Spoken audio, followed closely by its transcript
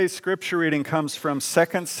Today's scripture reading comes from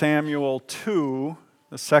 2 Samuel 2,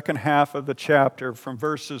 the second half of the chapter, from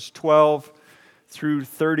verses 12 through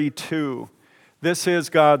 32. This is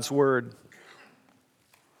God's word.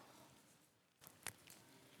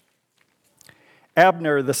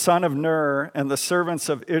 Abner, the son of Ner, and the servants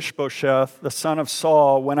of Ishbosheth, the son of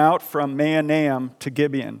Saul, went out from Mahanaim to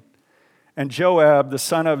Gibeon. And Joab, the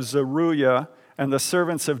son of Zeruiah, and the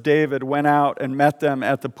servants of David went out and met them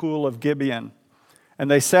at the pool of Gibeon. And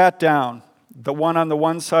they sat down, the one on the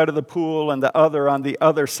one side of the pool and the other on the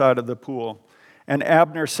other side of the pool. And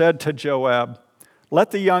Abner said to Joab, "Let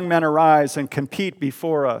the young men arise and compete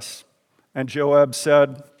before us." And Joab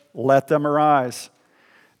said, "Let them arise."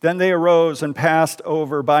 Then they arose and passed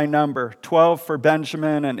over by number, 12 for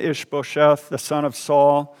Benjamin and Ishbosheth, the son of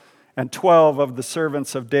Saul, and 12 of the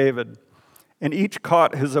servants of David. And each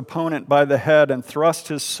caught his opponent by the head and thrust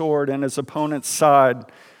his sword in his opponent's side,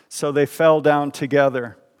 so they fell down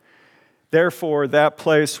together. Therefore, that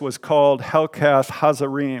place was called Helkath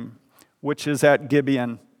Hazarim, which is at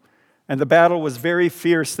Gibeon. And the battle was very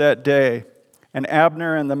fierce that day, and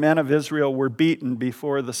Abner and the men of Israel were beaten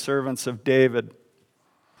before the servants of David.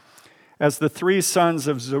 As the three sons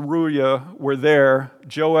of Zeruiah were there,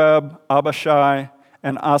 Joab, Abishai,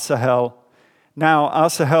 and Asahel. Now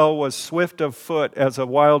Asahel was swift of foot as a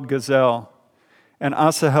wild gazelle, and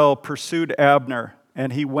Asahel pursued Abner,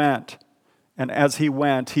 and he went. And as he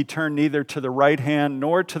went, he turned neither to the right hand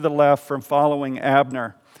nor to the left from following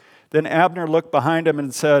Abner. Then Abner looked behind him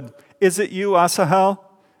and said, "Is it you,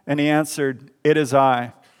 Asahel?" And he answered, "It is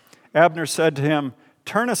I." Abner said to him,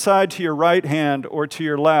 "Turn aside to your right hand or to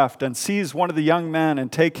your left, and seize one of the young men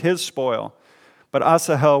and take his spoil." But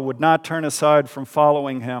Asahel would not turn aside from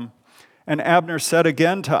following him. And Abner said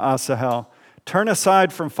again to Asahel, "Turn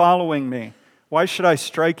aside from following me. Why should I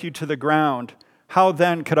strike you to the ground? How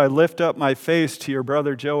then could I lift up my face to your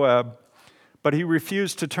brother Joab?" But he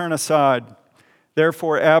refused to turn aside.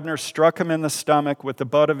 Therefore Abner struck him in the stomach with the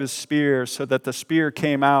butt of his spear, so that the spear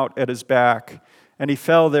came out at his back. And he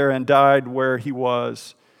fell there and died where he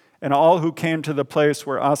was. And all who came to the place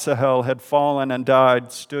where Asahel had fallen and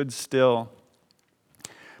died stood still.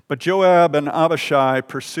 But Joab and Abishai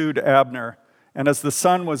pursued Abner. And as the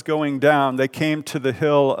sun was going down, they came to the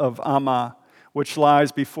hill of Ammah, which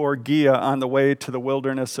lies before Giah on the way to the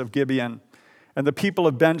wilderness of Gibeon. And the people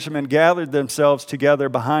of Benjamin gathered themselves together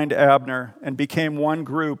behind Abner and became one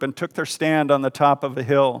group and took their stand on the top of a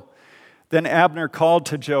hill. Then Abner called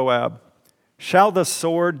to Joab, "Shall the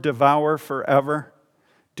sword devour forever?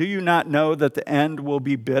 Do you not know that the end will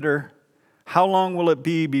be bitter? How long will it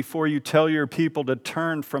be before you tell your people to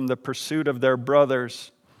turn from the pursuit of their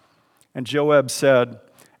brothers?" And Joab said,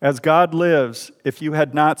 "As God lives, if you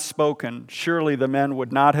had not spoken, surely the men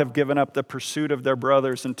would not have given up the pursuit of their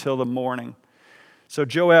brothers until the morning." So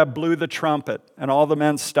Joab blew the trumpet, and all the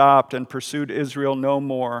men stopped and pursued Israel no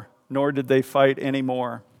more, nor did they fight any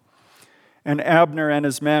more. And Abner and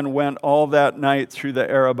his men went all that night through the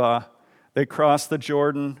Arabah. They crossed the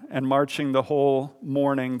Jordan, and marching the whole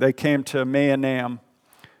morning, they came to Mahanaim.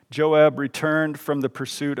 Joab returned from the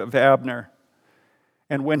pursuit of Abner.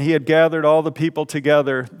 And when he had gathered all the people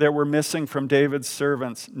together, there were missing from David's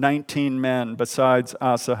servants 19 men besides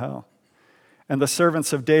Asahel. And the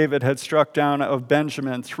servants of David had struck down of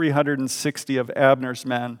Benjamin 360 of Abner's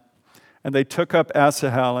men. And they took up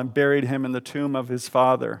Asahel and buried him in the tomb of his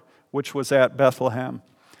father, which was at Bethlehem.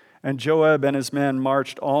 And Joab and his men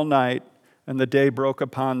marched all night, and the day broke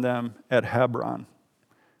upon them at Hebron.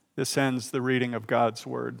 This ends the reading of God's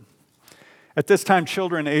word. At this time,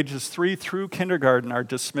 children ages 3 through kindergarten are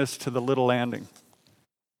dismissed to the Little Landing.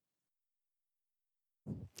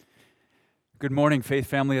 Good morning, Faith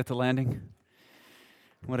family at the Landing.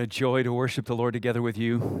 What a joy to worship the Lord together with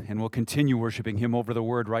you, and we'll continue worshiping Him over the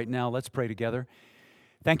Word right now. Let's pray together.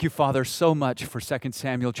 Thank you, Father, so much for 2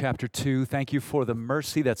 Samuel chapter 2. Thank you for the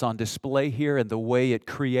mercy that's on display here and the way it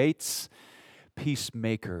creates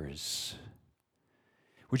peacemakers.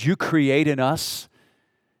 Would you create in us,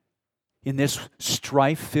 in this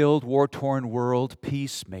strife-filled, war-torn world,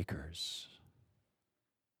 peacemakers?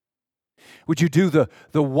 Would you do the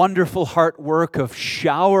wonderful heart work of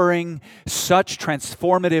showering such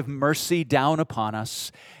transformative mercy down upon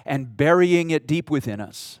us and burying it deep within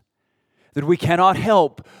us, that we cannot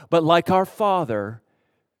help but, like our Father,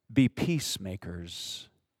 be peacemakers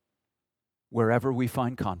wherever we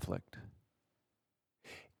find conflict,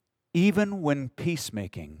 even when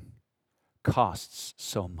peacemaking costs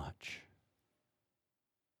so much.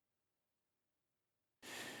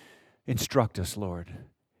 Instruct us, Lord,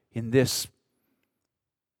 in this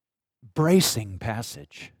bracing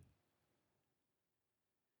passage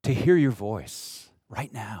to hear your voice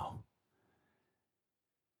right now.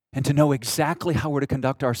 And to know exactly how we're to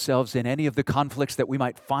conduct ourselves in any of the conflicts that we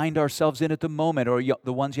might find ourselves in at the moment or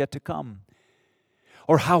the ones yet to come.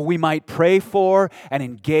 Or how we might pray for and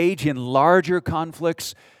engage in larger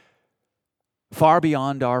conflicts far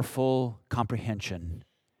beyond our full comprehension,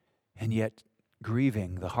 and yet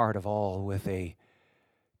grieving the heart of all with a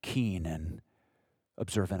keen and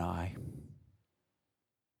observant eye.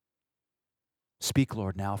 Speak,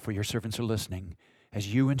 Lord, now, for your servants are listening,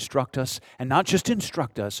 as you instruct us, and not just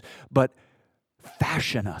instruct us, but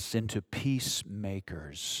fashion us into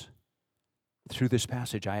peacemakers. Through this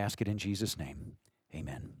passage, I ask it in Jesus' name.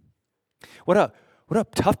 Amen. What a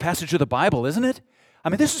tough passage of the Bible, isn't it? I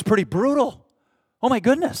mean, this is pretty brutal. Oh my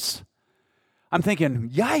goodness. I'm thinking,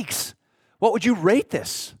 yikes. What would you rate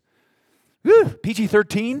this?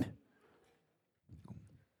 PG-13?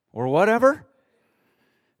 Or whatever?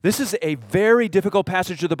 This is a very difficult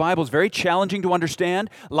passage of the Bible. It's very challenging to understand.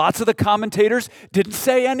 Lots of the commentators didn't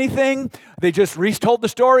say anything. They just retold the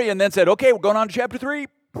story and then said, okay, we're going on to chapter 3.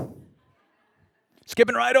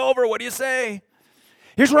 Skipping right over. What do you say?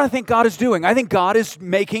 Here's what I think God is doing. I think God is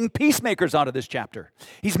making peacemakers out of this chapter.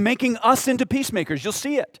 He's making us into peacemakers. You'll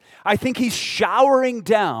see it. I think He's showering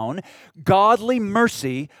down godly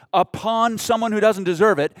mercy upon someone who doesn't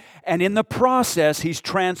deserve it. And in the process, He's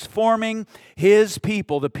transforming His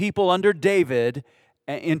people, the people under David,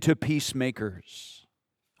 into peacemakers.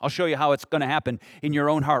 I'll show you how it's going to happen in your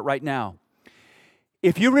own heart right now.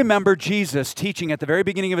 If you remember Jesus teaching at the very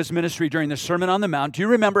beginning of His ministry during the Sermon on the Mount, do you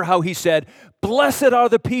remember how He said, "Blessed are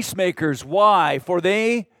the peacemakers." Why? For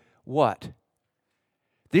they, what?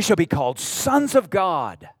 They shall be called sons of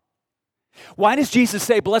God. Why does Jesus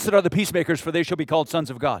say, "Blessed are the peacemakers, for they shall be called sons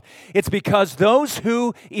of God"? It's because those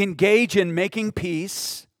who engage in making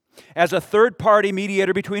peace as a third-party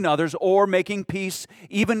mediator between others, or making peace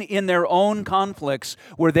even in their own conflicts,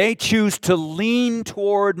 where they choose to lean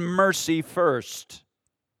toward mercy first,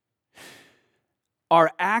 are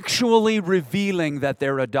actually revealing that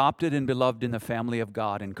they're adopted and beloved in the family of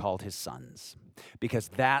God and called His sons. Because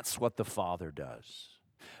that's what the Father does.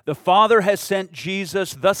 The Father has sent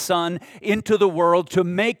Jesus, the Son, into the world to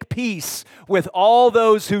make peace with all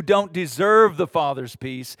those who don't deserve the Father's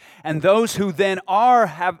peace, and those who then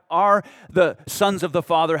are the sons of the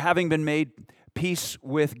Father, having been made peace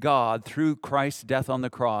with God through Christ's death on the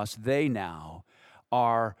cross. They now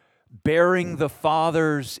are bearing the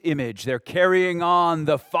Father's image. They're carrying on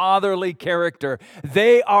the fatherly character.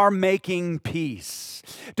 They are making peace.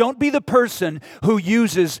 Don't be the person who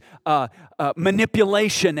uses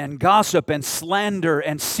manipulation and gossip and slander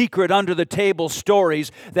and secret under the table stories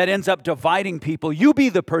that ends up dividing people. You be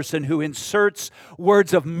the person who inserts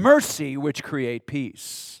words of mercy which create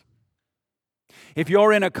peace. If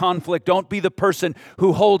you're in a conflict, don't be the person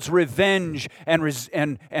who holds revenge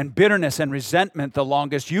and bitterness and resentment the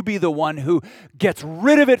longest. You be the one who gets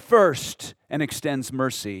rid of it first and extends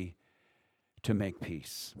mercy to make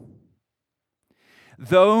peace.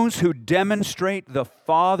 Those who demonstrate the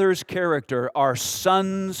Father's character are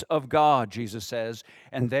sons of God, Jesus says,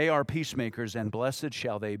 and they are peacemakers, and blessed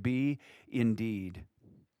shall they be indeed.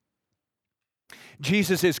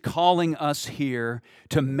 Jesus is calling us here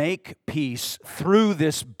to make peace through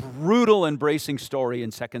this brutal and bracing story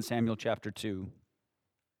in 2 Samuel chapter 2.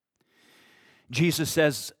 Jesus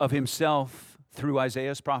says of Himself through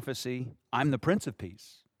Isaiah's prophecy, "I'm the Prince of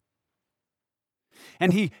Peace."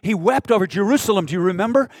 And he wept over Jerusalem. Do you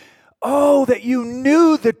remember? Oh, that you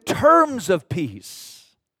knew the terms of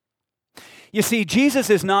peace. You see, Jesus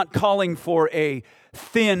is not calling for a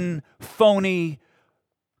thin, phony,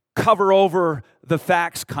 cover over the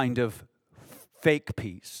facts kind of fake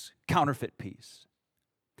peace, counterfeit peace.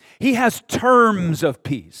 He has terms of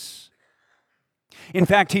peace. In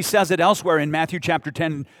fact, He says it elsewhere in Matthew chapter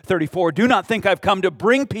 10:34, "Do not think I've come to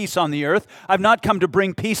bring peace on the earth. I've not come to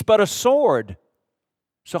bring peace, but a sword."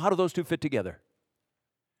 So how do those two fit together?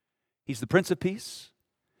 He's the Prince of Peace.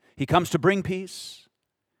 He comes to bring peace.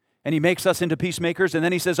 And He makes us into peacemakers. And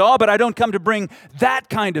then He says, "Oh, but I don't come to bring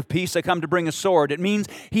that kind of peace. I come to bring a sword." It means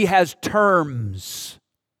He has terms.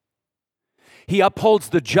 He upholds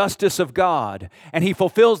the justice of God. And He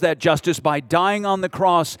fulfills that justice by dying on the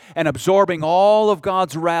cross and absorbing all of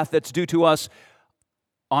God's wrath that's due to us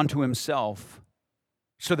onto Himself,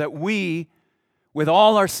 so that we, with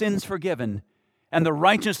all our sins forgiven and the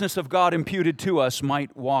righteousness of God imputed to us,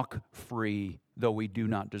 might walk free, though we do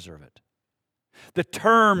not deserve it. The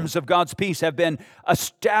terms of God's peace have been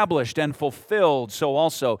established and fulfilled. So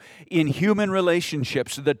also in human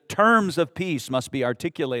relationships, the terms of peace must be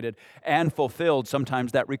articulated and fulfilled.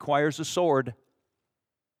 Sometimes that requires a sword.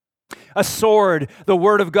 A sword, the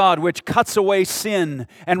Word of God, which cuts away sin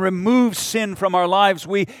and removes sin from our lives.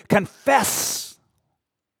 We confess.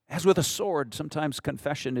 As with a sword, sometimes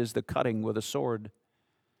confession is the cutting with a sword.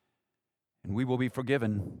 And we will be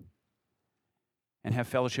forgiven and have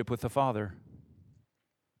fellowship with the Father.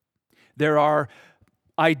 There are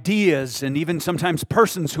ideas and even sometimes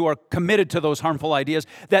persons who are committed to those harmful ideas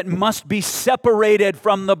that must be separated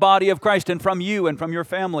from the body of Christ and from you and from your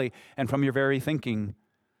family and from your very thinking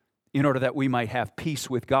in order that we might have peace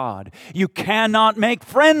with God. You cannot make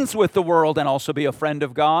friends with the world and also be a friend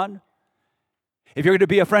of God. If you're going to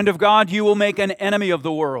be a friend of God, you will make an enemy of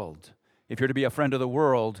the world. If you're to be a friend of the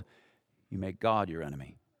world, you make God your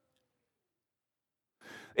enemy.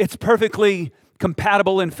 It's perfectly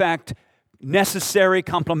compatible, in fact, necessary,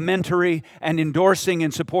 complementary, and endorsing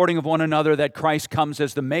and supporting of one another that Christ comes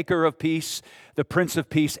as the maker of peace, the Prince of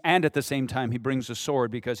Peace, and at the same time he brings a sword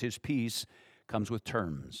because his peace comes with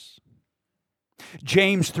terms.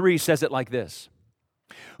 James 3 says it like this: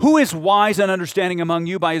 "Who is wise and understanding among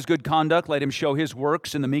you? By his good conduct let him show his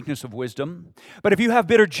works in the meekness of wisdom. But if you have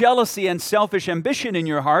bitter jealousy and selfish ambition in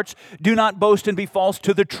your hearts, do not boast and be false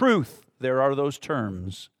to the truth." There are those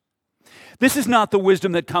terms. "This is not the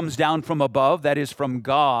wisdom that comes down from above, that is from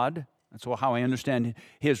God." That's how I understand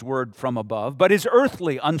his word, from above. "But is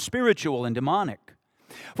earthly, unspiritual, and demonic.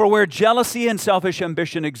 For where jealousy and selfish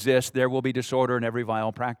ambition exist, there will be disorder in every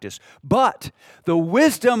vile practice. But the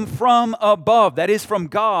wisdom from above, that is from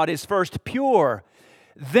God, is first pure,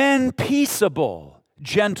 then peaceable,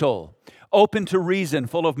 gentle, open to reason,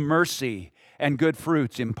 full of mercy and good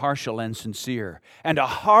fruits, impartial and sincere. And a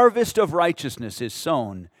harvest of righteousness is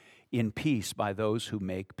sown in peace by those who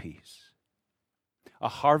make peace." A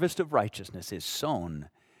harvest of righteousness is sown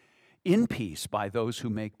in peace by those who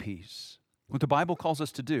make peace. What the Bible calls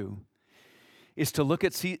us to do is to look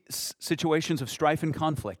at situations of strife and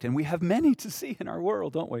conflict, and we have many to see in our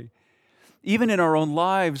world, don't we? Even in our own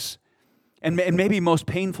lives, and maybe most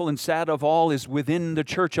painful and sad of all is within the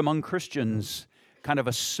church among Christians, kind of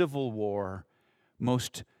a civil war,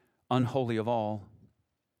 most unholy of all.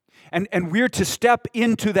 And we're to step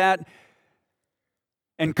into that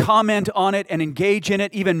and comment on it and engage in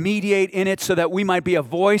it, even mediate in it, so that we might be a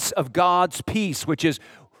voice of God's peace, which is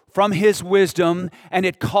from his wisdom, and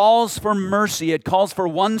it calls for mercy. It calls for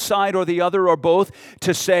one side or the other or both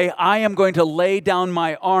to say, I am going to lay down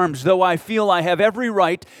my arms. Though I feel I have every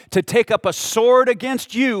right to take up a sword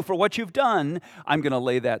against you for what you've done, I'm going to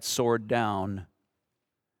lay that sword down.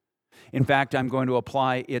 In fact, I'm going to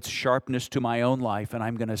apply its sharpness to my own life, and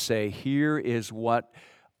I'm going to say, here is what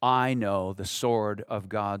I know the sword of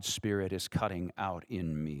God's Spirit is cutting out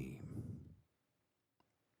in me.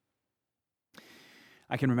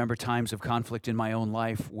 I can remember times of conflict in my own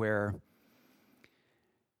life where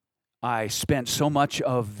I spent so much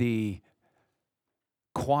of the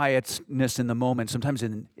quietness in the moment, sometimes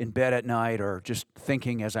in bed at night, or just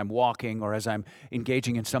thinking as I'm walking or as I'm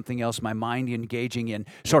engaging in something else, my mind engaging in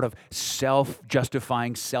sort of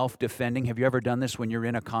self-justifying, self-defending. Have you ever done this when you're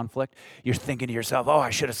in a conflict? You're thinking to yourself, oh, I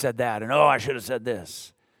should have said that, and oh, I should have said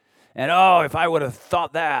this. And oh, if I would have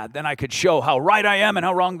thought that, then I could show how right I am and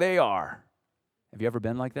how wrong they are. Have you ever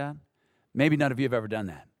been like that? Maybe none of you have ever done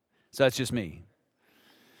that. So that's just me.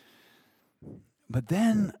 But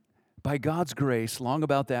then, by God's grace, long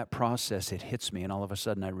about that process, it hits me, and all of a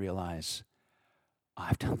sudden I realize,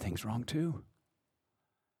 I've done things wrong too.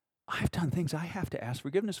 I've done things I have to ask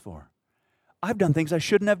forgiveness for. I've done things I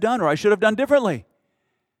shouldn't have done, or I should have done differently.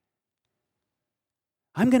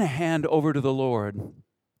 I'm going to hand over to the Lord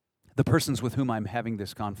the persons with whom I'm having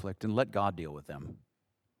this conflict and let God deal with them.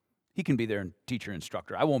 He can be their teacher,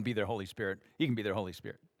 instructor. I won't be their Holy Spirit. He can be their Holy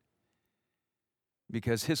Spirit.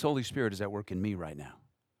 Because his Holy Spirit is at work in me right now,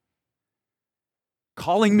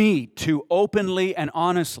 calling me to openly and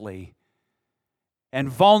honestly and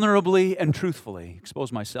vulnerably and truthfully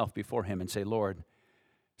expose myself before him and say, Lord,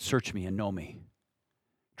 search me and know me.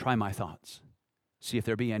 Try my thoughts. See if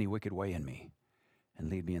there be any wicked way in me, and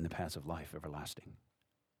lead me in the paths of life everlasting.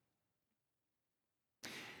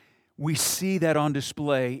 We see that on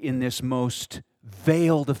display in this most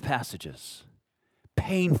veiled of passages.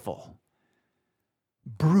 Painful,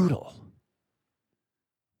 brutal,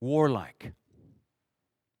 warlike.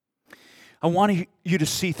 I want you to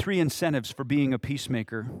see three incentives for being a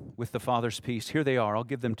peacemaker with the Father's peace. Here they are. I'll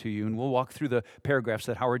give them to you, and we'll walk through the paragraphs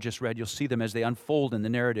that Howard just read. You'll see them as they unfold in the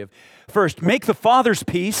narrative. First, make the Father's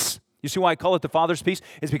peace. You see why I call it the Father's peace?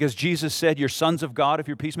 It's because Jesus said, you're sons of God if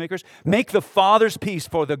you're peacemakers. Make the Father's peace,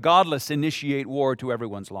 for the godless initiate war to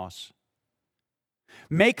everyone's loss.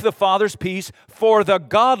 Make the Father's peace, for the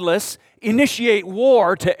godless initiate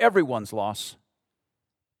war to everyone's loss.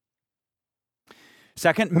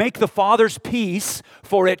 Second, make the Father's peace,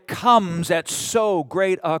 for it comes at so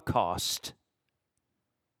great a cost.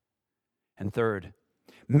 And third,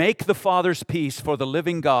 make the Father's peace, for the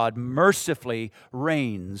living God mercifully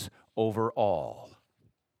reigns over all.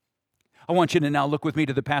 I want you to now look with me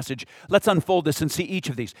to the passage. Let's unfold this and see each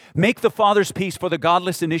of these. Make the Father's peace, for the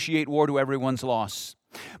godless initiate war to everyone's loss.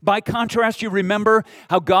 By contrast, you remember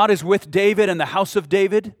how God is with David and the house of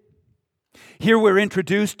David? Here we're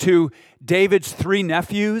introduced to David's three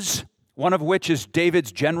nephews, one of which is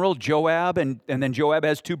David's general, Joab, and then Joab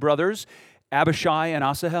has two brothers, Abishai and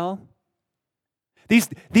Asahel.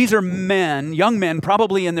 These are men, young men,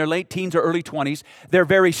 probably in their late teens or early 20s. They're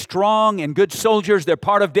very strong and good soldiers. They're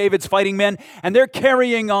part of David's fighting men, and they're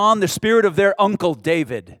carrying on the spirit of their uncle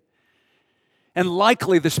David. And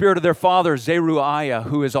likely the spirit of their father, Zeruiah,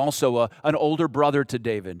 who is also an older brother to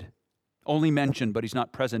David. Only mentioned, but he's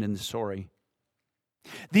not present in the story.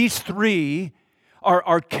 These three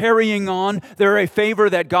are carrying on. They're a favor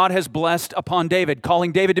that God has blessed upon David,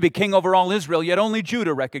 calling David to be king over all Israel, yet only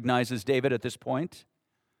Judah recognizes David at this point.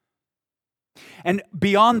 And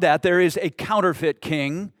beyond that, there is a counterfeit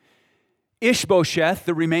king. Ishbosheth,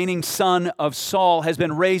 the remaining son of Saul, has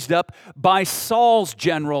been raised up by Saul's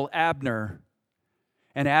general, Abner.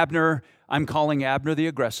 And Abner, I'm calling Abner the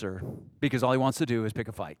aggressor, because all he wants to do is pick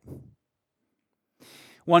a fight.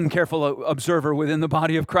 One careful observer within the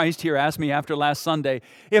body of Christ here asked me after last Sunday,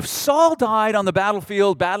 if Saul died on the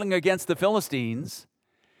battlefield battling against the Philistines,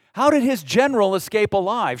 how did his general escape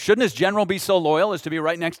alive? Shouldn't his general be so loyal as to be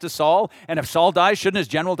right next to Saul? And if Saul dies, shouldn't his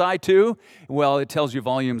general die too? Well, it tells you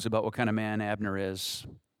volumes about what kind of man Abner is.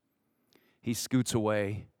 He scoots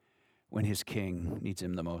away when his king needs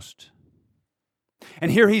him the most.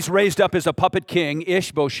 And here he's raised up as a puppet king,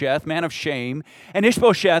 Ishbosheth, man of shame. And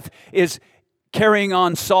Ishbosheth is carrying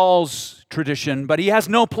on Saul's tradition, but he has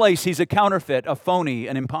no place. He's a counterfeit, a phony,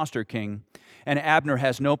 an imposter king. And Abner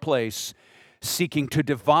has no place, seeking to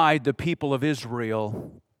divide the people of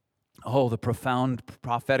Israel. Oh, the profound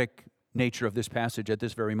prophetic nature of this passage at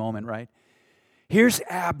this very moment, right? Here's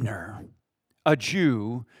Abner, a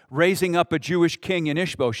Jew, raising up a Jewish king in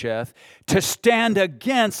Ishbosheth to stand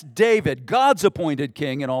against David, God's appointed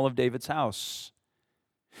king in all of David's house.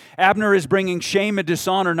 Abner is bringing shame and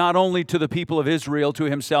dishonor not only to the people of Israel, to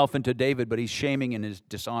himself and to David, but he's shaming and he's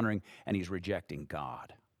dishonoring and he's rejecting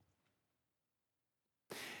God.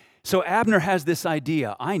 So Abner has this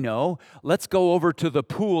idea, I know, let's go over to the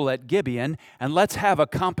pool at Gibeon and let's have a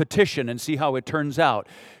competition and see how it turns out.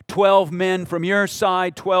 12 men from your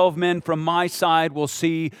side, 12 men from my side. We'll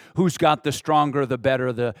see who's got the stronger, the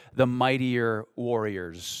better, the mightier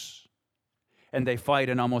warriors. And they fight,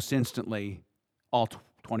 and almost instantly, all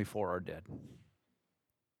 24 are dead.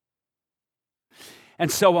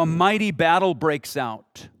 And so a mighty battle breaks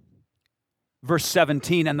out. Verse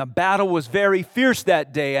 17, and the battle was very fierce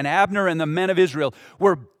that day, and Abner and the men of Israel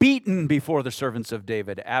were beaten before the servants of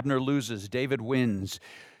David. Abner loses, David wins.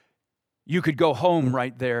 You could go home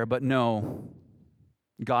right there, but no.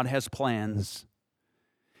 God has plans.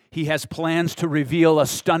 He has plans to reveal a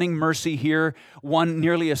stunning mercy here, one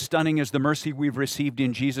nearly as stunning as the mercy we've received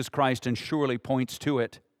in Jesus Christ, and surely points to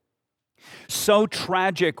it. So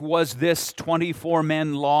tragic was this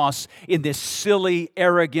 24-man loss in this silly,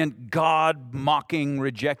 arrogant, God-mocking,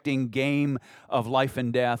 rejecting game of life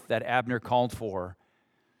and death that Abner called for,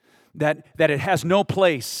 that it has no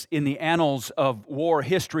place in the annals of war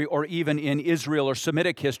history or even in Israel or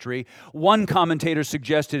Semitic history. One commentator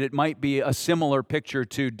suggested it might be a similar picture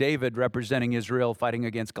to David representing Israel fighting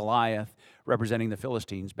against Goliath, representing the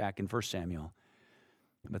Philistines back in 1 Samuel.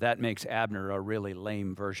 But that makes Abner a really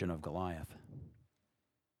lame version of Goliath.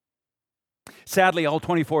 Sadly, all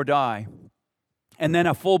 24 die, and then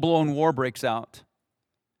a full-blown war breaks out.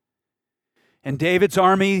 And David's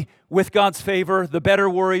army, with God's favor, the better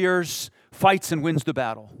warriors, fights and wins the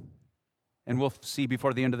battle. And we'll see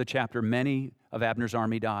before the end of the chapter, many of Abner's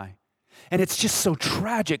army die. And it's just so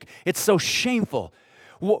tragic. It's so shameful.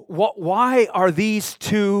 Why are these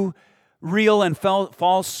two real and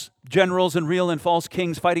false generals and real and false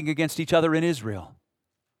kings fighting against each other in Israel?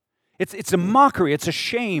 It's a mockery. It's a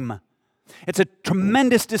shame. It's a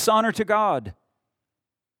tremendous dishonor to God.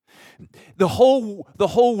 The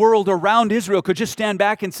whole world around Israel could just stand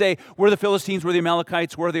back and say, we're the Philistines, we're the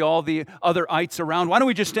Amalekites, we're all the other ites around. Why don't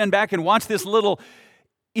we just stand back and watch this little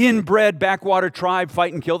inbred backwater tribe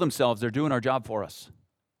fight and kill themselves? They're doing our job for us.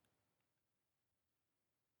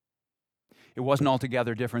 It wasn't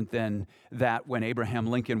altogether different than that when Abraham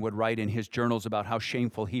Lincoln would write in his journals about how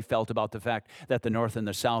shameful he felt about the fact that the North and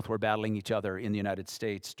the South were battling each other in the United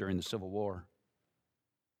States during the Civil War.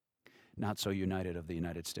 Not so united of the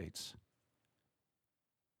United States.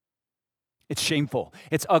 It's shameful.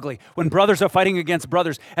 It's ugly. When brothers are fighting against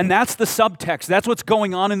brothers, and that's the subtext. That's what's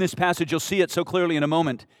going on in this passage. You'll see it so clearly in a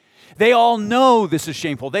moment. They all know this is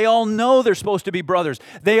shameful. They all know they're supposed to be brothers.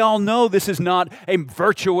 They all know this is not a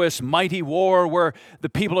virtuous, mighty war where the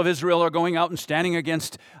people of Israel are going out and standing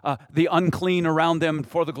against the unclean around them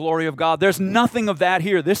for the glory of God. There's nothing of that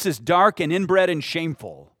here. This is dark and inbred and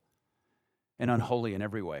shameful and unholy in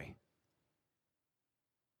every way.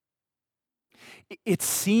 It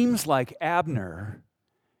seems like Abner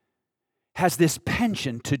has this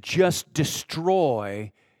penchant to just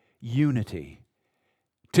destroy unity,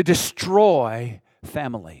 to destroy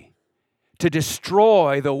family, to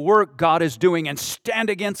destroy the work God is doing and stand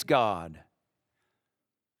against God.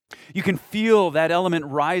 You can feel that element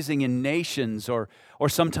rising in nations or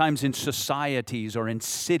sometimes in societies or in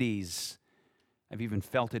cities. I've even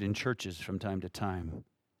felt it in churches from time to time.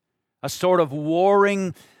 A sort of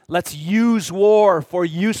warring, let's use war for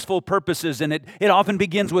useful purposes, and it often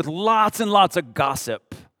begins with lots and lots of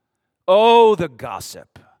gossip. Oh, the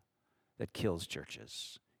gossip that kills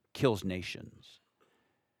churches, kills nations,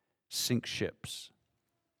 sinks ships,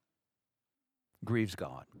 grieves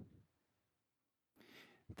God.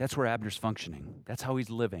 That's where Abner's functioning. That's how he's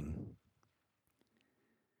living.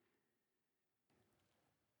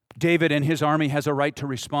 David and his army has a right to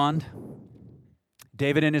respond.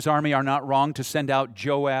 David and his army are not wrong to send out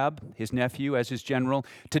Joab, his nephew, as his general,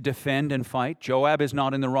 to defend and fight. Joab is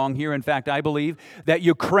not in the wrong here. In fact, I believe that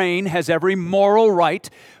Ukraine has every moral right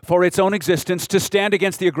for its own existence to stand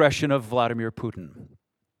against the aggression of Vladimir Putin.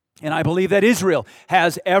 And I believe that Israel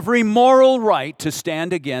has every moral right to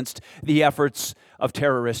stand against the efforts of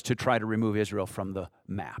terrorists to try to remove Israel from the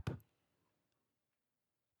map.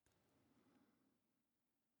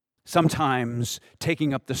 Sometimes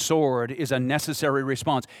taking up the sword is a necessary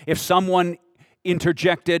response. If someone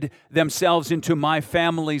interjected themselves into my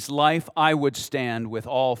family's life, I would stand with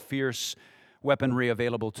all fierce weaponry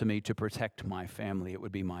available to me to protect my family. It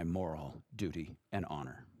would be my moral duty and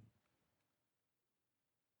honor.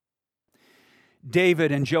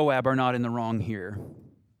 David and Joab are not in the wrong here.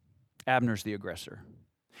 Abner's the aggressor.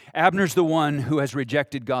 Abner's the one who has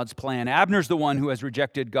rejected God's plan. Abner's the one who has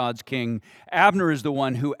rejected God's king. Abner is the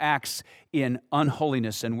one who acts in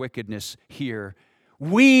unholiness and wickedness here.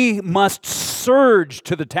 We must surge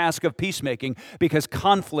to the task of peacemaking because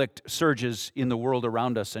conflict surges in the world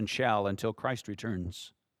around us and shall until Christ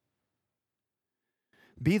returns.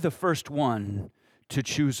 Be the first one to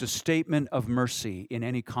choose a statement of mercy in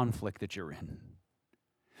any conflict that you're in.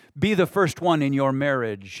 Be the first one in your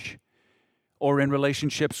marriage, or in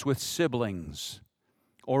relationships with siblings,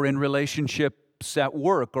 or in relationships at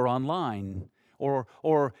work or online,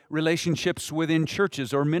 or relationships within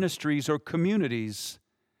churches or ministries or communities.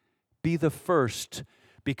 Be the first,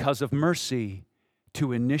 because of mercy,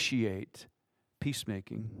 to initiate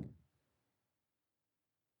peacemaking.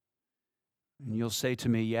 And you'll say to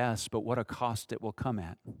me, yes, but what a cost it will come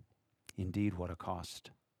at. Indeed, what a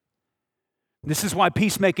cost. This is why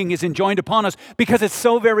peacemaking is enjoined upon us, because it's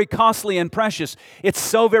so very costly and precious. It's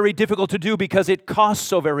so very difficult to do because it costs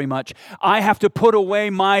so very much. I have to put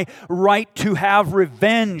away my right to have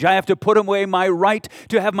revenge. I have to put away my right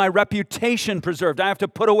to have my reputation preserved. I have to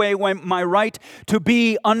put away my right to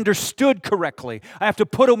be understood correctly. I have to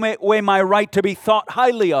put away my right to be thought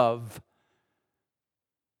highly of.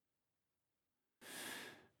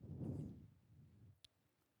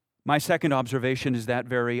 My second observation is that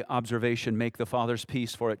very observation, make the Father's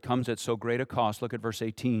peace, for it comes at so great a cost. Look at verse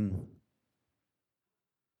 18.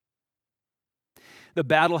 The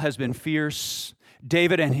battle has been fierce.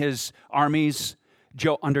 David and his armies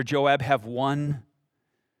under Joab have won.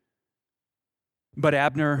 But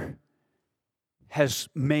Abner has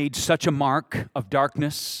made such a mark of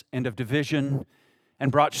darkness and of division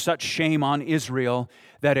and brought such shame on Israel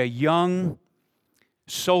that a young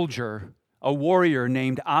soldier, a warrior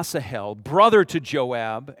named Asahel, brother to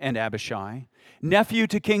Joab and Abishai, nephew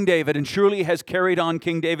to King David, and surely has carried on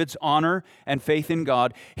King David's honor and faith in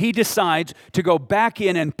God, he decides to go back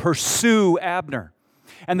in and pursue Abner.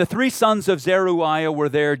 And the three sons of Zeruiah were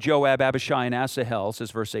there, Joab, Abishai, and Asahel, says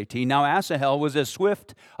verse 18. Now Asahel was as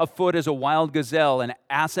swift of foot as a wild gazelle, and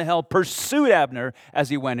Asahel pursued Abner as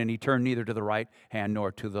he went, and he turned neither to the right hand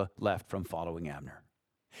nor to the left from following Abner.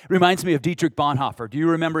 Reminds me of Dietrich Bonhoeffer. Do you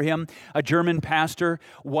remember him? A German pastor,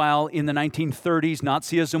 while in the 1930s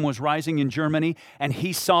Nazism was rising in Germany, and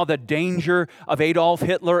he saw the danger of Adolf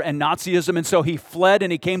Hitler and Nazism, and so he fled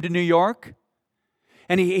and he came to New York.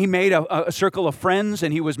 And he made a circle of friends,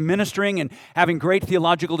 and he was ministering and having great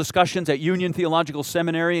theological discussions at Union Theological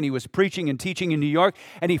Seminary, and he was preaching and teaching in New York.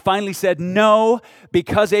 And he finally said, no,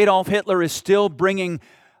 because Adolf Hitler is still bringing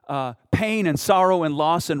pain and sorrow and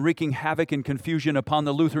loss and wreaking havoc and confusion upon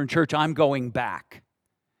the Lutheran Church, I'm going back.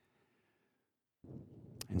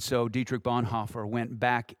 And so Dietrich Bonhoeffer went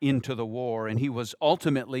back into the war, and he was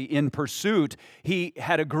ultimately in pursuit. He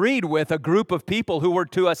had agreed with a group of people who were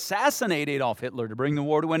to assassinate Adolf Hitler to bring the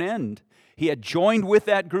war to an end. He had joined with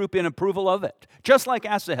that group in approval of it, just like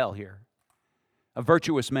Asahel here, a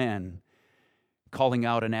virtuous man calling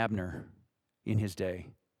out an Abner in his day.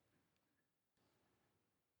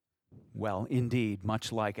 Well, indeed,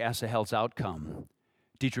 much like Asahel's outcome,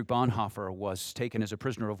 Dietrich Bonhoeffer was taken as a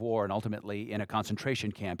prisoner of war, and ultimately in a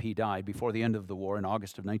concentration camp. He died before the end of the war in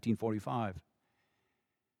August of 1945.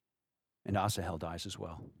 And Asahel dies as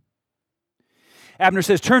well. Abner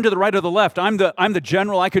says, turn to the right or the left. I'm the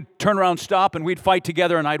general. I could turn around, stop, and we'd fight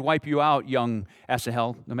together, and I'd wipe you out, young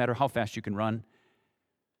Asahel, no matter how fast you can run.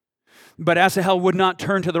 But Asahel would not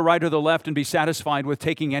turn to the right or the left and be satisfied with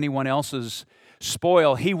taking anyone else's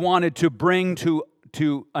spoil. He wanted to bring to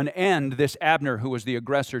an end this Abner who was the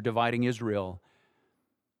aggressor dividing Israel.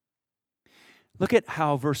 Look at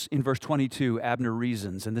how in verse 22 Abner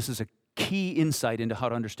reasons, and this is a key insight into how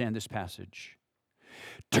to understand this passage.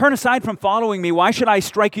 Turn aside from following me. Why should I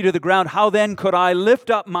strike you to the ground? How then could I lift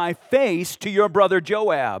up my face to your brother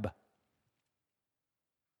Joab?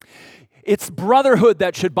 It's brotherhood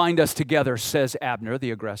that should bind us together, says Abner,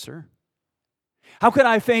 the aggressor. How could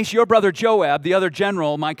I face your brother Joab, the other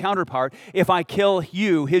general, my counterpart, if I kill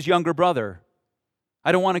you, his younger brother?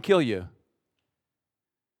 I don't want to kill you.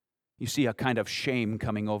 You see a kind of shame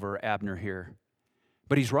coming over Abner here.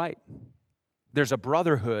 But he's right. There's a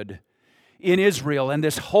brotherhood in Israel, and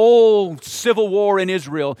this whole civil war in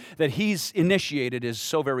Israel that he's initiated is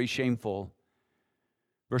so very shameful.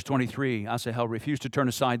 Verse 23, Asahel refused to turn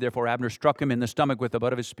aside, therefore Abner struck him in the stomach with the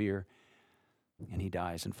butt of his spear, and he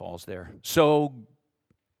dies and falls there. So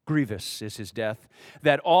grievous is his death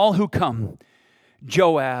that all who come,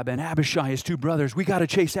 Joab and Abishai, his two brothers, we got to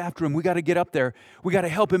chase after him. We got to get up there. We got to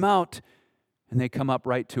help him out. And they come up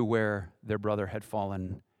right to where their brother had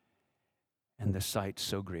fallen. And the sight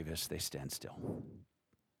so grievous, they stand still.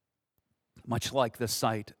 Much like the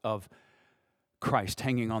sight of Christ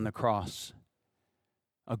hanging on the cross,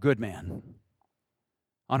 a good man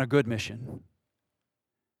on a good mission.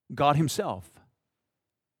 God himself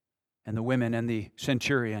and the women and the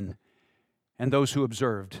centurion and those who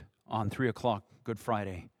observed on 3 o'clock Good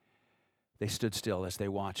Friday, they stood still as they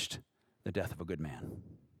watched the death of a good man.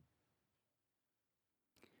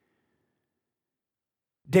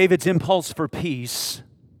 David's impulse for peace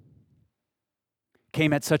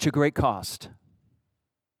came at such a great cost.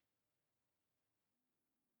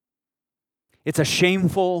 It's a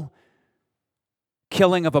shameful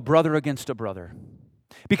killing of a brother against a brother.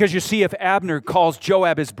 Because you see, if Abner calls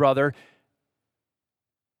Joab his brother,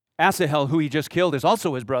 Asahel, who he just killed, is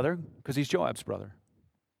also his brother, because he's Joab's brother.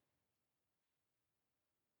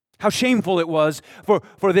 How shameful it was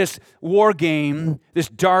for this war game, this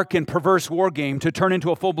dark and perverse war game, to turn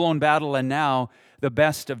into a full-blown battle, and now the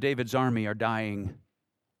best of David's army are dying.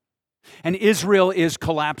 And Israel is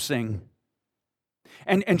collapsing.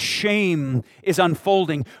 And shame is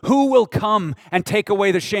unfolding. Who will come and take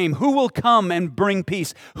away the shame? Who will come and bring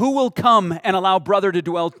peace? Who will come and allow brother to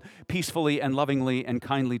dwell peacefully and lovingly and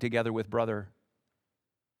kindly together with brother?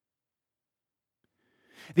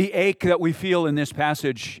 The ache that we feel in this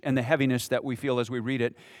passage and the heaviness that we feel as we read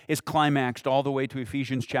it is climaxed all the way to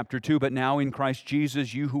Ephesians chapter 2. But now in Christ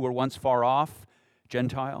Jesus, you who were once far off,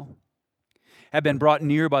 Gentile, have been brought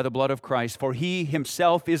near by the blood of Christ, for he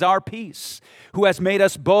himself is our peace, who has made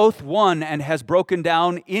us both one and has broken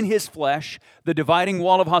down in his flesh the dividing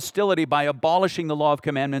wall of hostility by abolishing the law of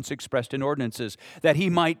commandments expressed in ordinances, that he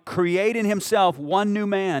might create in himself one new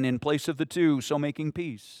man in place of the two, so making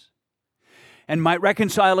peace, and might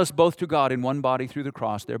reconcile us both to God in one body through the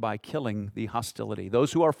cross, thereby killing the hostility.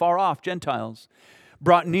 Those who are far off, Gentiles,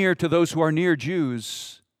 brought near to those who are near,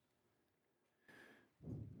 Jews,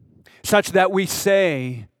 such that we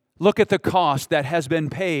say, look at the cost that has been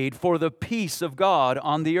paid for the peace of God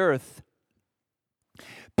on the earth.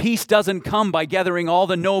 Peace doesn't come by gathering all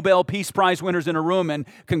the Nobel Peace Prize winners in a room and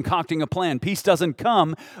concocting a plan. Peace doesn't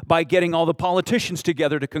come by getting all the politicians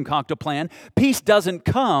together to concoct a plan. Peace doesn't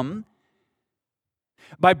come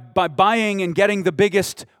by buying and getting the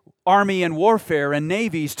biggest army and warfare and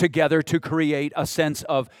navies together to create a sense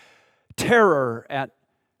of terror at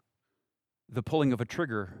the pulling of a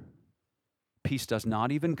trigger. Peace does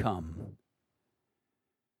not even come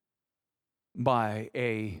by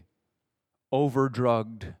a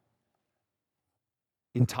overdrugged,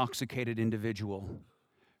 intoxicated individual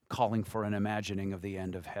calling for an imagining of the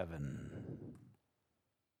end of heaven.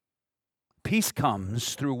 Peace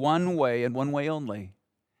comes through one way and one way only.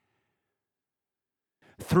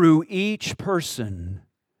 Through each person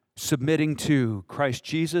submitting to Christ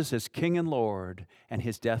Jesus as King and Lord and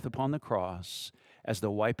his death upon the cross as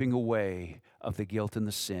the wiping away of the guilt and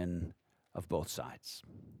the sin of both sides.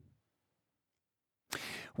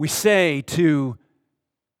 We say to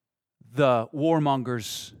the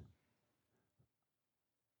warmongers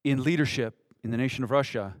in leadership in the nation of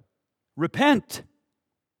Russia, repent.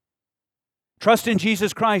 Trust in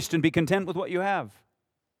Jesus Christ and be content with what you have.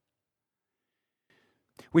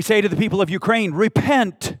 We say to the people of Ukraine,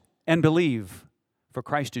 repent and believe, for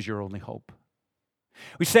Christ is your only hope.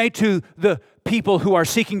 We say to the people who are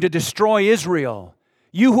seeking to destroy Israel,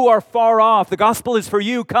 you who are far off, the gospel is for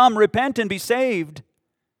you, come, repent and be saved.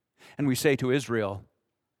 And we say to Israel,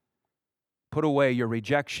 put away your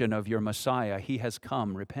rejection of your Messiah. He has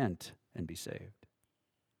come, repent and be saved.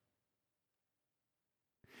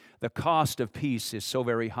 The cost of peace is so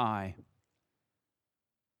very high.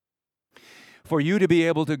 For you to be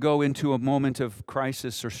able to go into a moment of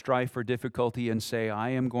crisis or strife or difficulty and say, I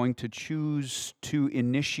am going to choose to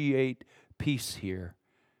initiate peace here.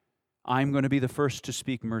 I'm going to be the first to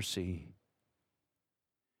speak mercy.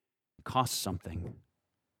 It costs something.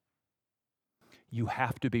 You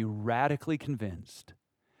have to be radically convinced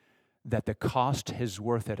that the cost is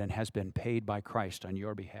worth it and has been paid by Christ on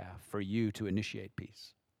your behalf for you to initiate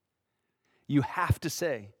peace. You have to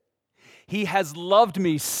say, He has loved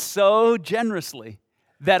me so generously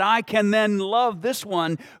that I can then love this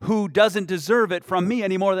one who doesn't deserve it from me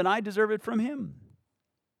any more than I deserve it from him.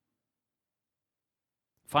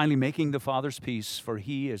 Finally, making the Father's peace, for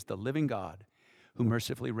He is the living God who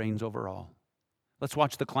mercifully reigns over all. Let's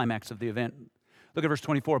watch the climax of the event. Look at verse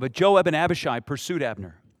 24. But Joab and Abishai pursued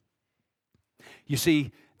Abner. You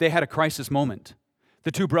see, they had a crisis moment.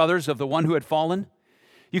 The two brothers of the one who had fallen.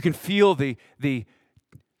 You can feel the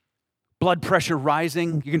blood pressure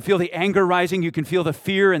rising. You can feel the anger rising. You can feel the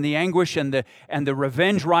fear and the anguish and the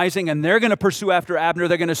revenge rising. And they're going to pursue after Abner.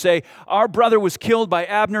 They're going to say, our brother was killed by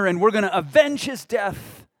Abner and we're going to avenge his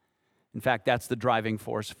death. In fact, that's the driving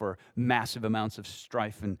force for massive amounts of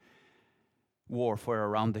strife and warfare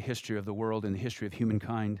around the history of the world and the history of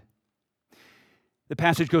humankind. The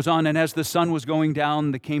passage goes on, and as the sun was going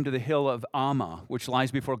down, they came to the hill of Ammah, which lies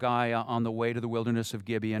before Giah on the way to the wilderness of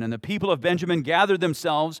Gibeon. And the people of Benjamin gathered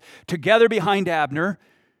themselves together behind Abner.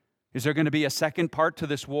 Is there going to be a second part to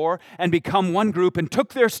this war? And become one group and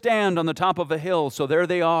took their stand on the top of a hill. So there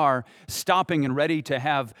they are, stopping and ready to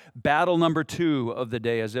have battle number 2 of the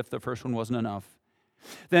day, as if the first one wasn't enough.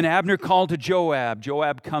 Then Abner called to Joab.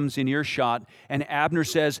 Joab comes in earshot, and Abner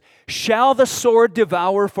says, shall the sword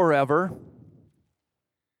devour forever?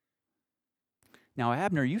 Now,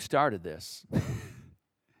 Abner, you started this.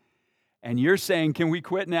 And you're saying, can we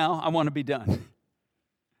quit now? I want to be done.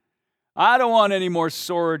 I don't want any more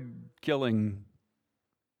sword killing.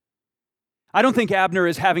 I don't think Abner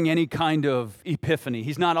is having any kind of epiphany.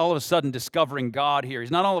 He's not all of a sudden discovering God here.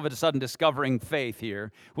 He's not all of a sudden discovering faith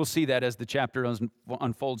here. We'll see that as the chapter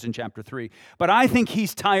unfolds in chapter 3. But I think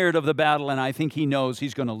he's tired of the battle, and I think he knows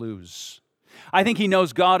he's going to lose. I think he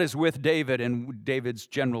knows God is with David and David's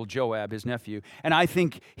general Joab, his nephew. And I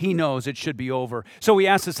think he knows it should be over. So we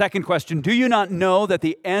ask the second question, do you not know that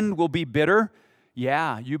the end will be bitter?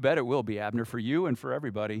 Yeah, you bet it will be, Abner, for you and for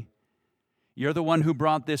everybody. You're the one who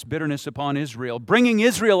brought this bitterness upon Israel, bringing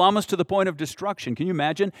Israel almost to the point of destruction. Can you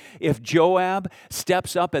imagine if Joab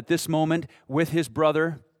steps up at this moment with his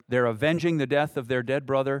brother, they're avenging the death of their dead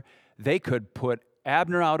brother, they could put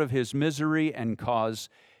Abner out of his misery and cause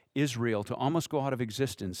Israel to almost go out of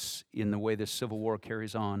existence in the way this civil war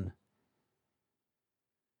carries on.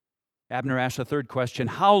 Abner asks a third question,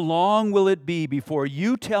 how long will it be before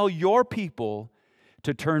you tell your people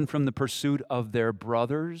to turn from the pursuit of their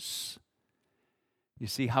brothers? You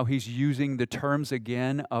see how he's using the terms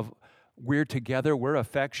again of we're together, we're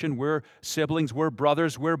affection, we're siblings, we're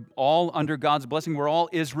brothers, we're all under God's blessing, we're all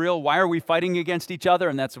Israel. Why are we fighting against each other?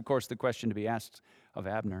 And that's, of course, the question to be asked of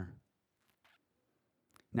Abner.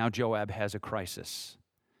 Now Joab has a crisis.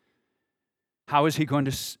 How is he going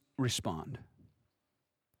to respond?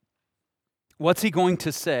 What's he going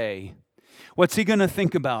to say? What's he going to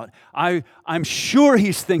think about? I'm sure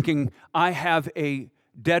he's thinking, I have a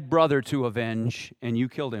dead brother to avenge, and you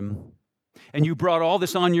killed him. And you brought all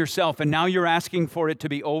this on yourself, and now you're asking for it to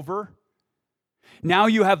be over? Now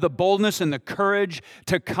you have the boldness and the courage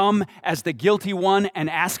to come as the guilty one and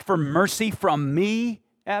ask for mercy from me,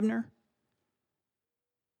 Abner?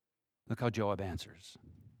 Look how Joab answers.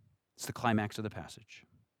 It's the climax of the passage.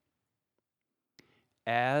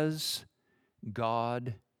 As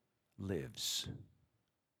God lives.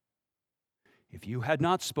 If you had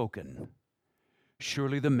not spoken,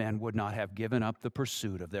 surely the men would not have given up the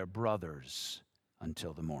pursuit of their brothers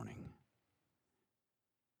until the morning.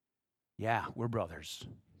 Yeah, we're brothers.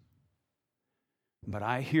 But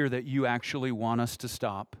I hear that you actually want us to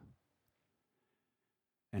stop.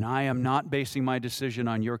 And I am not basing my decision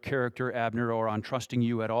on your character, Abner, or on trusting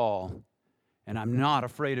you at all. And I'm not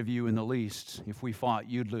afraid of you in the least. If we fought,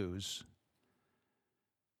 you'd lose.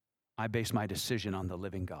 I base my decision on the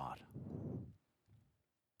living God.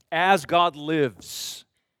 As God lives,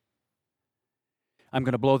 I'm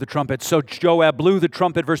going to blow the trumpet. So Joab blew the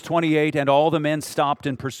trumpet, verse 28, and all the men stopped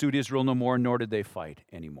and pursued Israel no more, nor did they fight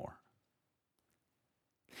anymore.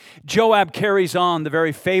 Joab carries on the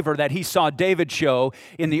very favor that he saw David show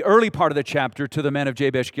in the early part of the chapter to the men of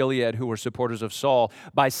Jabesh Gilead who were supporters of Saul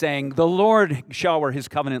by saying, "The Lord shower his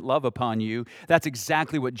covenant love upon you." That's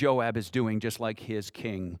exactly what Joab is doing, just like his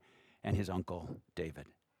king and his uncle David.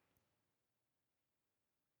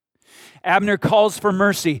 Abner calls for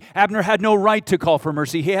mercy. Abner had no right to call for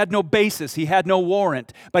mercy. He had no basis. He had no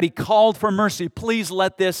warrant. But he called for mercy. Please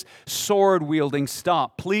let this sword wielding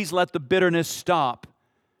stop. Please let the bitterness stop.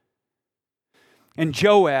 And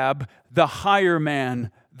Joab, the higher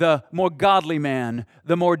man, the more godly man,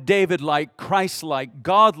 the more David-like, Christ-like,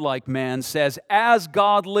 God-like man says, as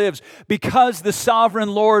God lives, because the sovereign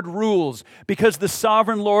Lord rules, because the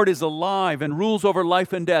sovereign Lord is alive and rules over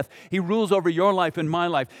life and death, He rules over your life and my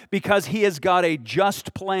life, because He has got a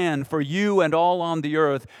just plan for you and all on the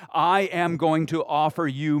earth, I am going to offer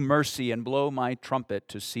you mercy and blow my trumpet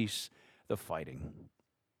to cease the fighting.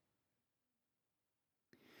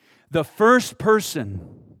 The first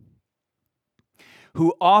person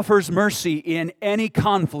who offers mercy in any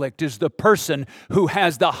conflict is the person who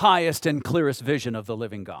has the highest and clearest vision of the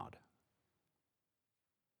living God.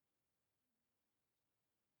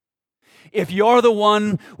 If you're the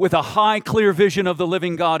one with a high, clear vision of the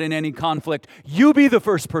living God in any conflict, you be the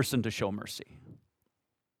first person to show mercy.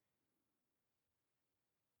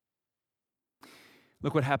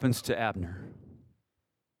 Look what happens to Abner.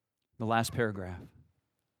 The last paragraph.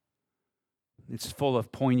 It's full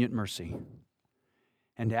of poignant mercy.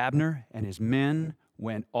 And Abner and his men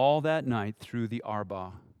went all that night through the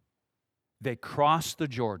Arba. They crossed the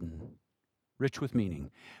Jordan, rich with meaning.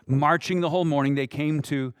 Marching the whole morning, they came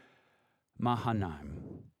to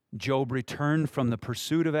Mahanaim. Joab returned from the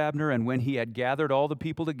pursuit of Abner, and when he had gathered all the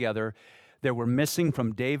people together, there were missing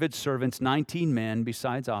from David's servants 19 men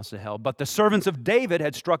besides Asahel. But the servants of David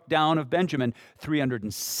had struck down of Benjamin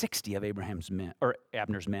 360 of Abner's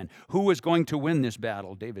men. Who was going to win this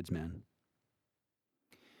battle? David's men.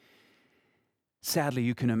 Sadly,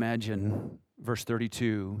 you can imagine verse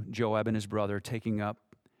 32, Joab and his brother taking up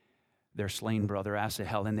their slain brother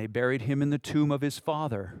Asahel, and they buried him in the tomb of his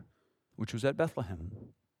father, which was at Bethlehem.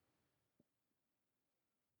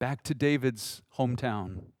 Back to David's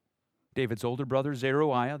hometown. David's older brother,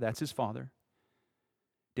 Zeruiah, that's his father.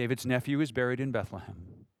 David's nephew is buried in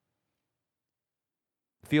Bethlehem.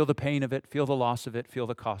 Feel the pain of it, feel the loss of it, feel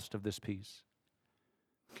the cost of this peace.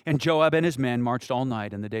 And Joab and his men marched all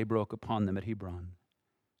night, and the day broke upon them at Hebron.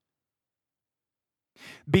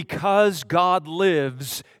 Because God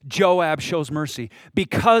lives, Joab shows mercy.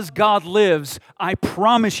 Because God lives, I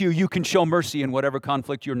promise you, you can show mercy in whatever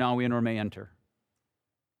conflict you're now in or may enter.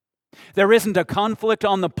 There isn't a conflict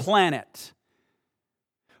on the planet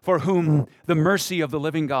for whom the mercy of the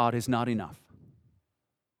living God is not enough.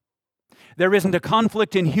 There isn't a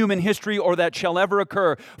conflict in human history or that shall ever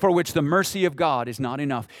occur for which the mercy of God is not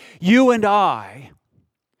enough. You and I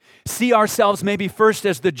see ourselves maybe first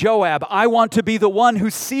as the Joab. I want to be the one who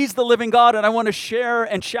sees the living God, and I want to share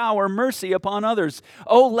and shower mercy upon others.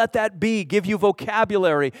 Oh, let that be. Give you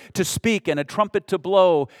vocabulary to speak and a trumpet to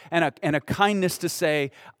blow and a kindness to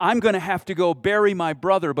say, I'm going to have to go bury my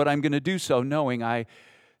brother, but I'm going to do so knowing I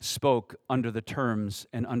spoke under the terms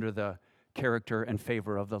and under the character and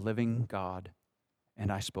favor of the living God,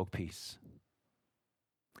 and I spoke peace.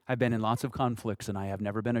 I've been in lots of conflicts, and I have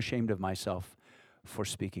never been ashamed of myself for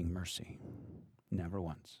speaking mercy. Never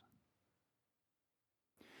once.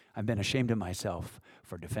 I've been ashamed of myself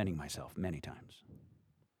for defending myself many times.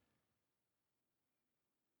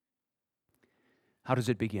 How does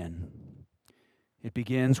it begin? It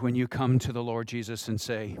begins when you come to the Lord Jesus and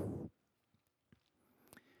say,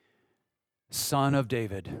 Son of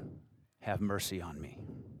David, have mercy on me.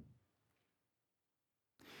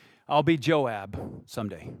 I'll be Joab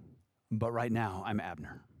someday, but right now I'm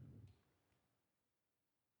Abner.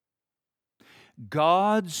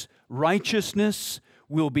 God's righteousness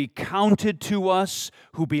will be counted to us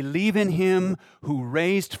who believe in him who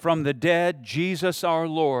raised from the dead Jesus our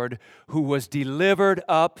Lord, who was delivered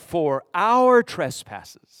up for our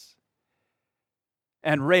trespasses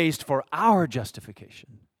and raised for our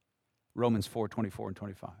justification. Romans 4:24 and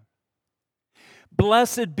 25.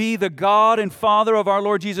 Blessed be the God and Father of our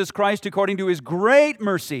Lord Jesus Christ, according to his great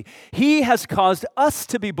mercy. He has caused us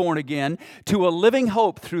to be born again to a living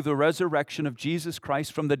hope through the resurrection of Jesus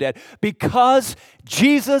Christ from the dead. Because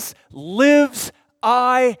Jesus lives,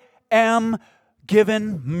 I am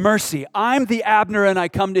given mercy. I'm the Abner, and I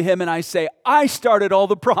come to him and I say, I started all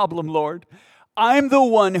the problem, Lord. I'm the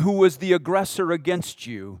one who was the aggressor against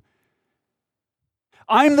you.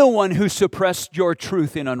 I'm the one who suppressed your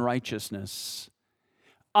truth in unrighteousness.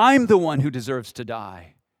 I'm the one who deserves to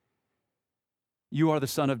die. You are the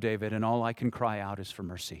Son of David, and all I can cry out is for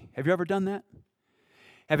mercy. Have you ever done that?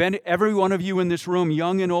 Every one of you in this room,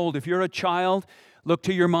 young and old, if you're a child, look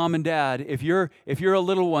to your mom and dad. If you're a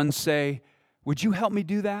little one, say, would you help me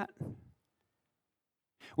do that?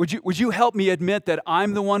 Would you help me admit that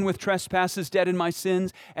I'm the one with trespasses, dead in my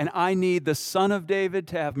sins, and I need the Son of David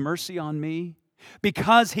to have mercy on me?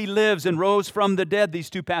 Because he lives and rose from the dead, these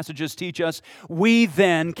two passages teach us, we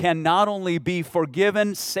then can not only be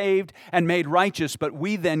forgiven, saved, and made righteous, but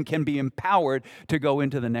we then can be empowered to go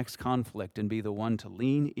into the next conflict and be the one to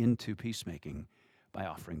lean into peacemaking by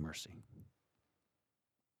offering mercy.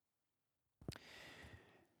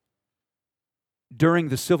 During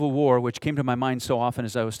the Civil War, which came to my mind so often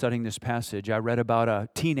as I was studying this passage, I read about a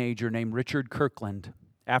teenager named Richard Kirkland,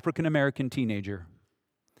 African-American teenager.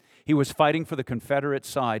 He was fighting for the Confederate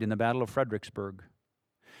side in the Battle of Fredericksburg.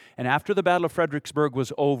 And after the Battle of Fredericksburg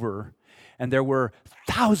was over, and there were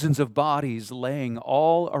thousands of bodies laying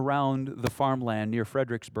all around the farmland near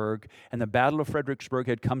Fredericksburg, and the Battle of Fredericksburg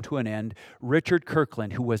had come to an end, Richard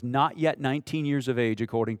Kirkland, who was not yet 19 years of age,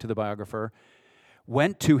 according to the biographer,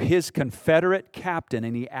 went to his Confederate captain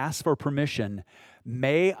and he asked for permission.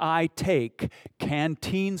 May I take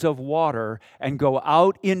canteens of water and go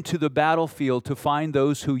out into the battlefield to find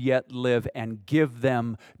those who yet live and give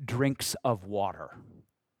them drinks of water?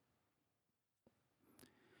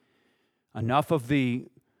 Enough of the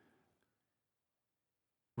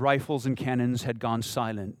rifles and cannons had gone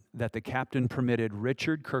silent that the captain permitted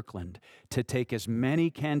Richard Kirkland to take as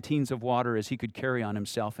many canteens of water as he could carry on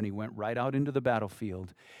himself, and he went right out into the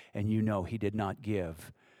battlefield, and you know he did not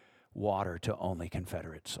give water to only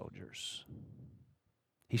Confederate soldiers.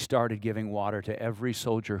 He started giving water to every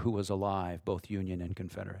soldier who was alive, both Union and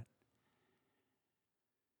Confederate.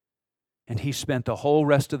 And he spent the whole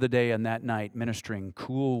rest of the day and that night ministering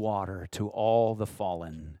cool water to all the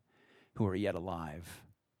fallen who were yet alive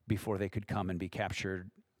before they could come and be captured,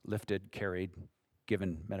 lifted, carried,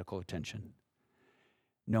 given medical attention.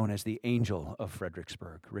 Known as the Angel of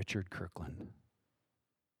Fredericksburg, Richard Kirkland.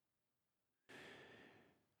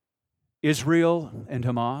 Israel and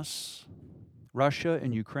Hamas, Russia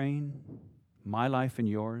and Ukraine, my life and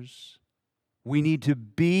yours. We need to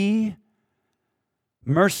be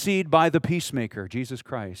mercied by the peacemaker, Jesus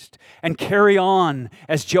Christ, and carry on,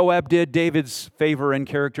 as Joab did, David's favor and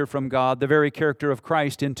character from God, the very character of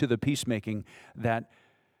Christ, into the peacemaking that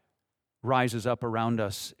rises up around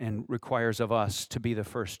us and requires of us to be the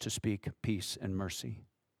first to speak peace and mercy.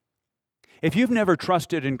 If you've never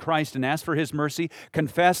trusted in Christ and asked for his mercy,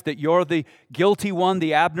 confess that you're the guilty one,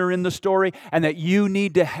 the Abner in the story, and that you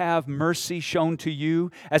need to have mercy shown to you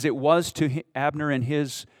as it was to Abner and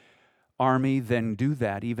his army, then do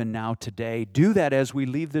that even now today. Do that as we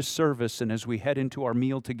leave this service and as we head into our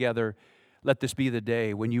meal together. Let this be the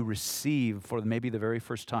day when you receive for maybe the very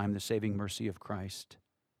first time the saving mercy of Christ.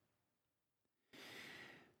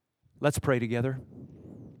 Let's pray together.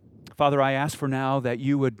 Father, I ask for now that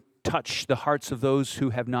you would touch the hearts of those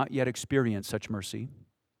who have not yet experienced such mercy.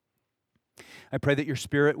 I pray that your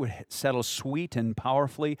Spirit would settle sweet and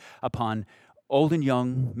powerfully upon old and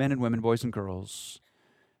young, men and women, boys and girls,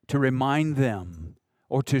 to remind them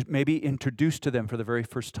or to maybe introduce to them for the very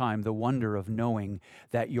first time the wonder of knowing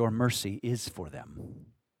that your mercy is for them,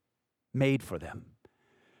 made for them,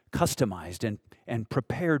 customized and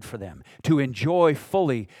prepared for them to enjoy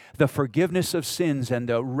fully the forgiveness of sins and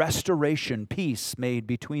the restoration, peace made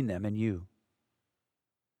between them and you.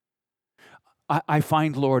 I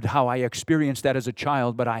find, Lord, how I experienced that as a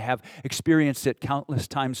child, but I have experienced it countless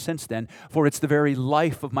times since then, for it's the very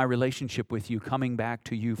life of my relationship with you, coming back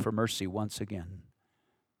to you for mercy once again.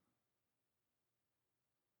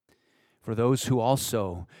 For those who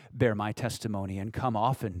also bear my testimony and come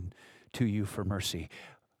often to you for mercy,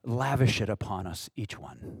 lavish it upon us, each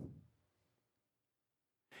one.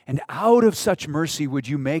 And out of such mercy would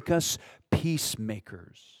you make us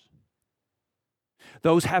peacemakers.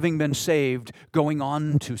 Those having been saved, going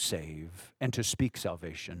on to save and to speak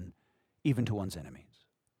salvation, even to one's enemies.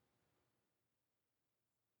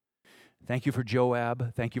 Thank you for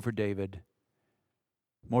Joab. Thank you for David.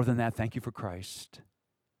 More than that, thank you for Christ.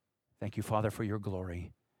 Thank you, Father, for your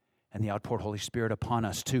glory and the outpoured Holy Spirit upon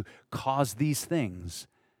us to cause these things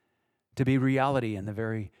to be reality in the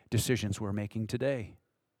very decisions we're making today,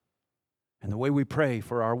 and the way we pray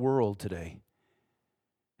for our world today,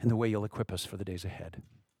 and the way you'll equip us for the days ahead.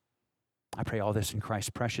 I pray all this in Christ's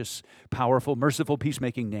precious, powerful, merciful,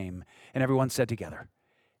 peacemaking name. And everyone said together,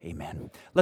 amen.